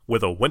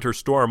With a winter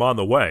storm on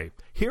the way,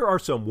 here are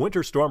some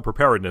winter storm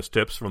preparedness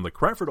tips from the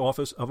Cranford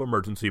Office of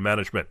Emergency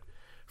Management.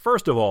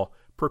 First of all,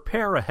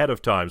 prepare ahead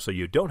of time so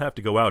you don't have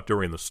to go out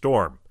during the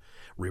storm.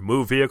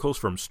 Remove vehicles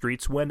from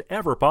streets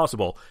whenever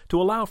possible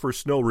to allow for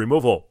snow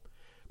removal.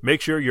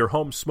 Make sure your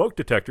home smoke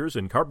detectors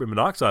and carbon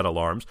monoxide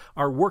alarms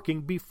are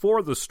working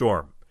before the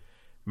storm.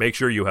 Make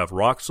sure you have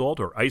rock salt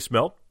or ice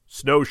melt,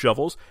 snow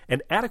shovels,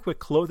 and adequate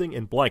clothing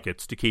and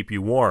blankets to keep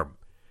you warm.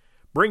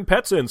 Bring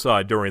pets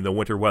inside during the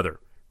winter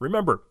weather.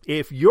 Remember,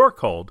 if you're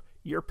cold,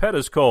 your pet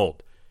is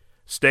cold.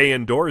 Stay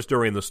indoors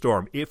during the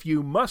storm. If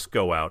you must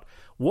go out,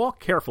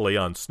 walk carefully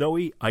on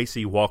snowy,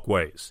 icy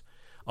walkways.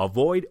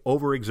 Avoid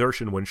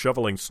overexertion when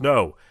shoveling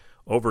snow.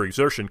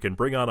 Overexertion can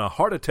bring on a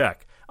heart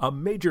attack, a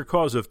major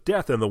cause of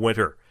death in the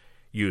winter.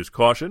 Use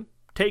caution,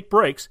 take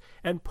breaks,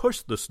 and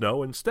push the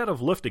snow instead of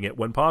lifting it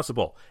when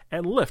possible,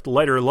 and lift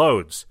lighter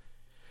loads.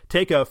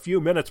 Take a few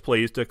minutes,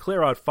 please, to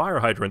clear out fire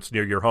hydrants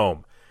near your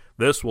home.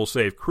 This will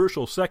save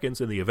crucial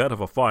seconds in the event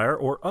of a fire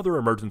or other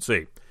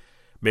emergency.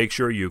 Make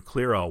sure you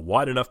clear a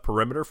wide enough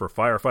perimeter for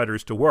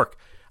firefighters to work.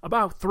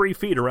 About 3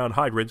 feet around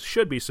hydrants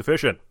should be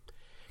sufficient.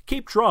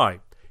 Keep dry.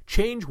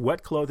 Change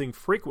wet clothing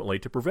frequently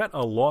to prevent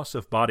a loss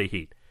of body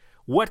heat.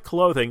 Wet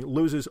clothing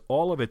loses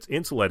all of its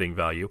insulating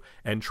value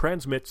and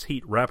transmits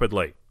heat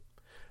rapidly.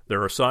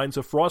 There are signs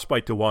of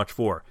frostbite to watch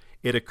for.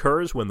 It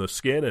occurs when the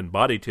skin and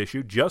body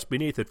tissue just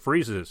beneath it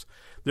freezes.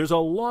 There's a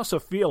loss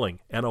of feeling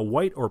and a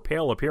white or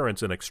pale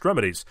appearance in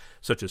extremities,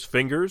 such as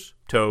fingers,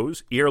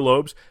 toes,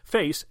 earlobes,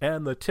 face,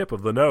 and the tip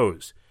of the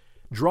nose.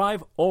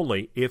 Drive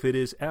only if it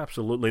is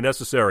absolutely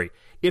necessary.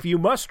 If you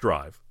must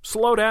drive,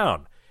 slow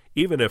down.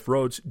 Even if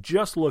roads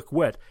just look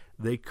wet,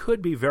 they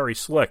could be very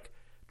slick.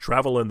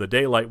 Travel in the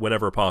daylight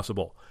whenever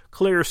possible.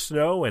 Clear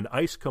snow and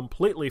ice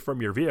completely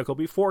from your vehicle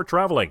before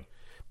traveling.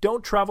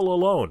 Don't travel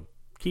alone.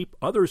 Keep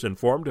others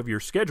informed of your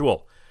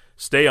schedule.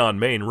 Stay on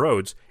main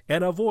roads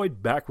and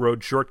avoid back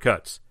road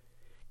shortcuts.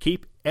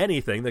 Keep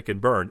anything that can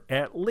burn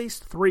at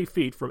least 3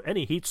 feet from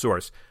any heat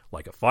source,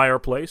 like a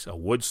fireplace, a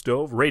wood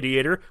stove,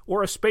 radiator,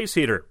 or a space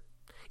heater.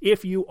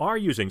 If you are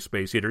using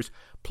space heaters,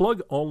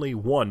 plug only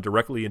one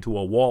directly into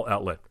a wall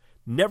outlet.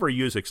 Never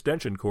use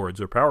extension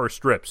cords or power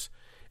strips.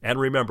 And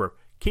remember,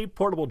 keep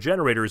portable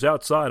generators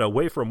outside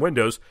away from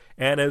windows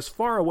and as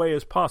far away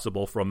as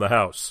possible from the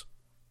house.